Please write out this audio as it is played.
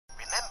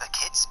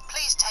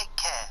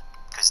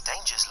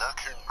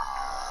Okay,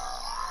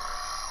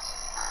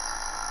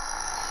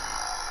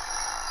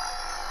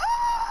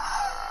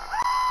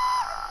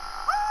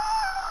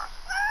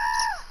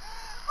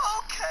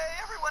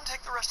 everyone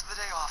take the rest of the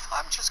day off.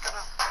 I'm just gonna...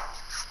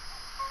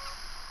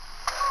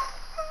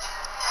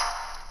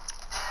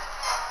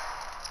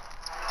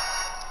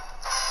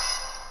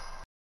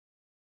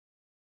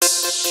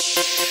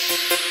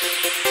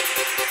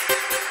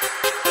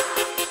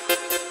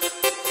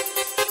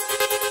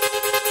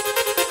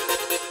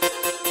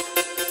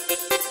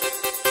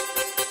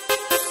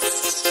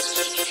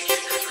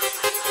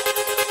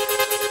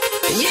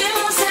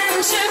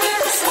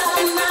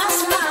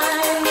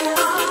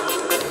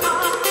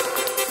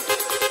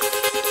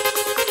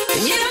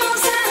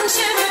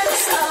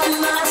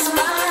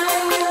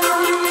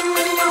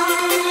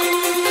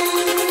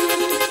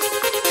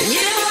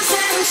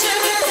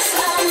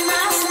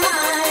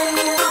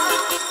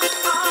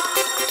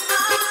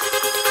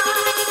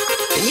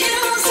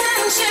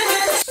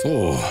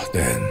 So,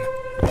 then,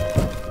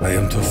 I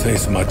am to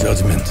face my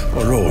judgment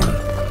alone.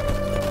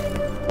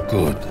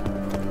 Good.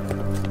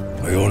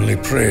 I only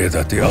pray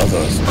that the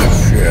others will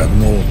share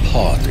no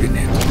part in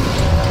it.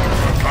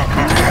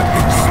 They have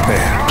been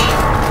spared.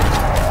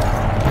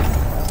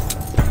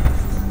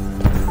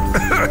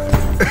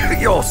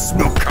 You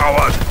snook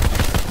coward!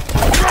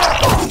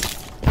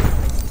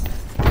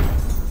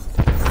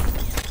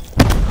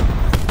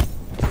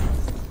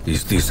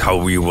 Is this how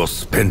we will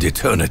spend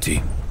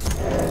eternity?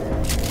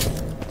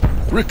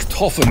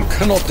 Richtofen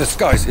cannot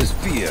disguise his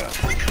fear.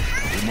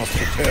 We must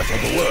prepare for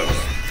the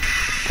worst.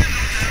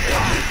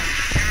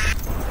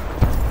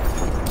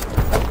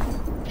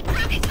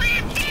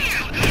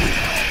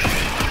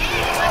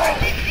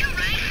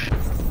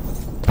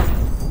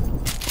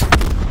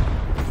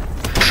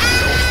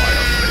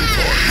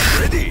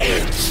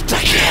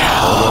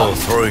 Although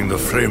throwing the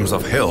flames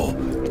of hell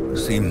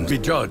seems to be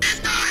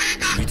judged,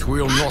 it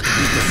will not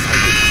be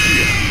decided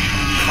here,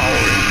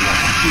 cowering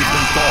like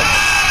beaten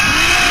dogs.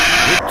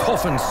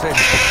 Richtofen said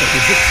that the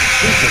Egyptian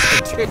creatures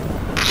had taken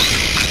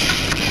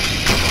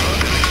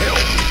hell.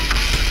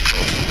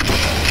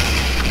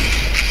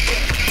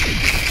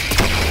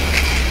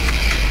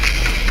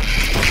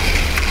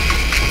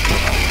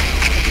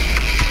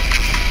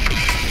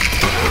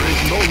 There is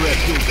no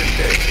refuge in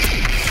death.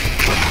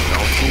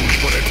 Now soon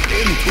put an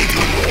end to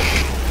the war.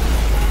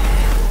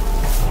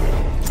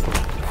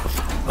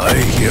 I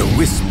hear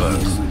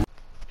whispers.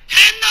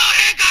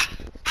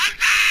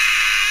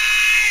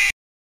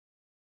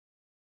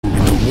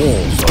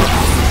 Walls of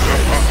this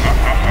place.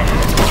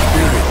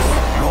 Spirits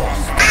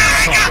lost and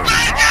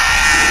suffering.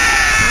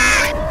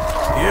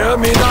 Hear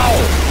me now,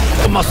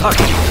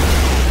 Tomasaki.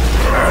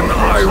 And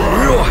I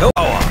will help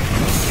our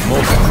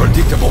most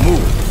predictable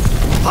move.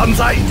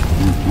 Banzai!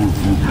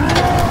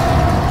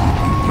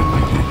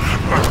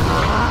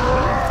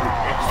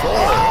 So,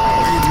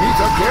 we meet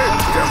again,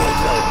 Devil.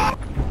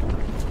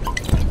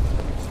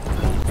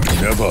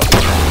 Never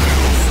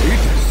say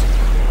this.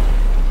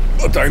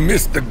 But I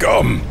missed the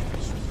gum.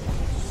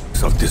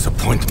 Of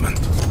disappointment.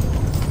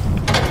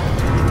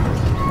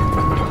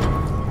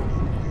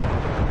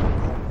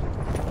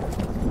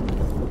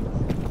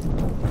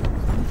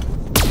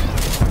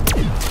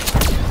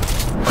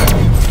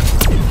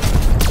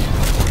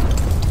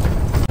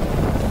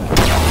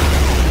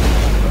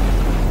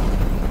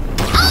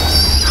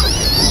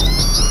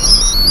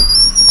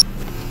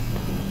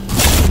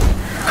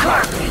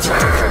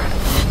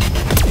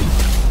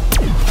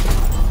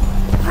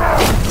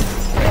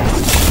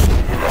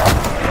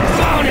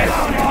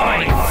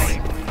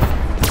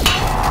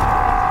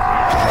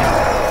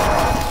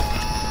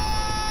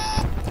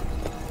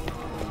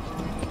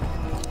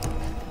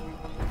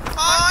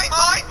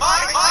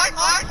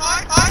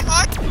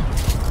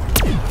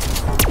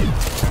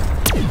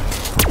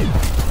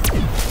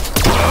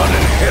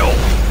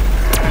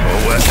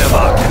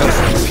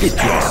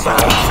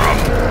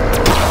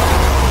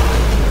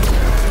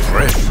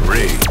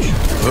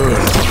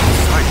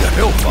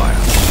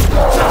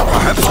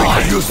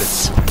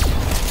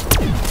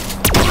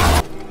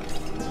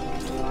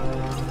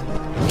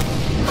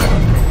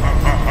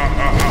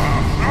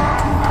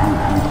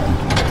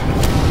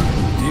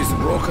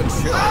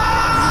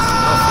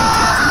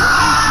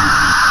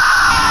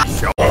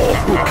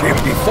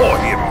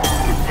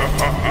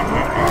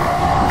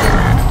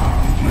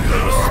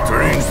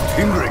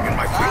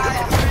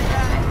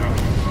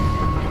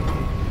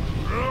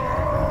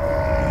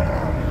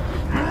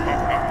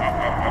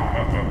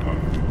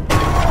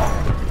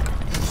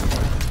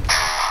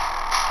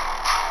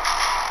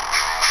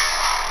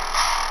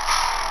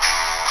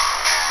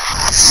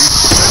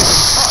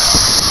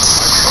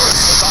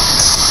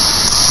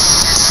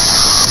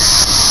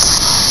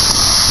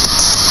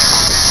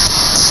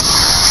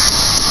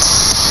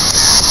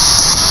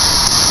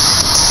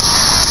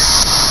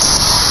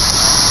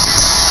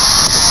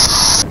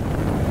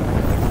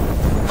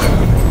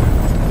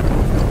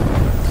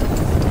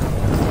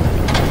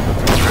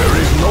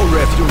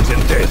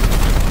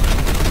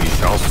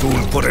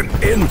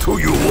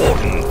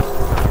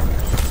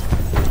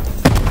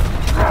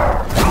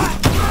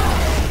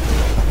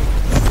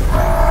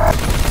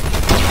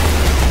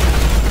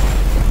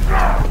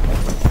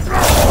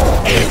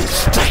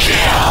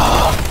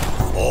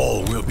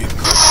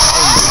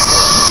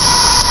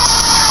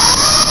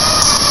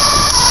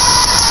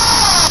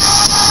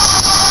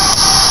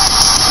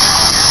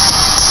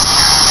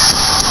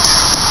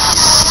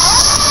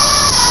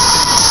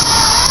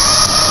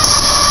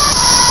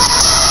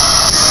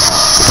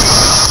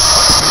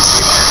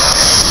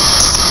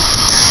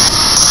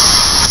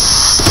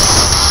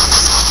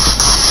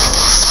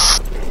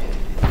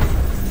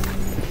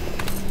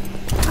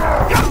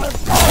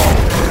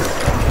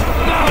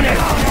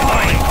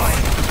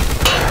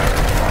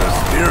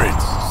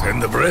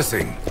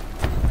 blessing.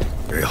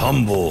 A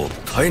humble,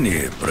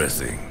 tiny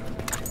blessing.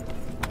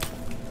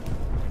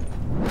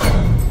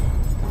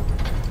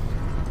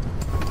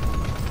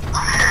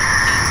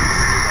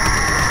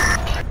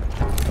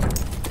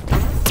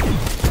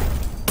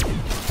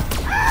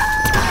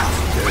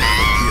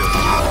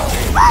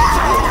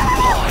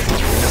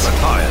 Never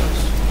tires,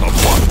 not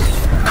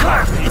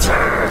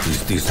once.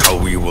 Is this how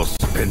we will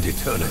spend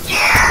eternity?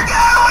 You're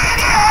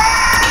going in!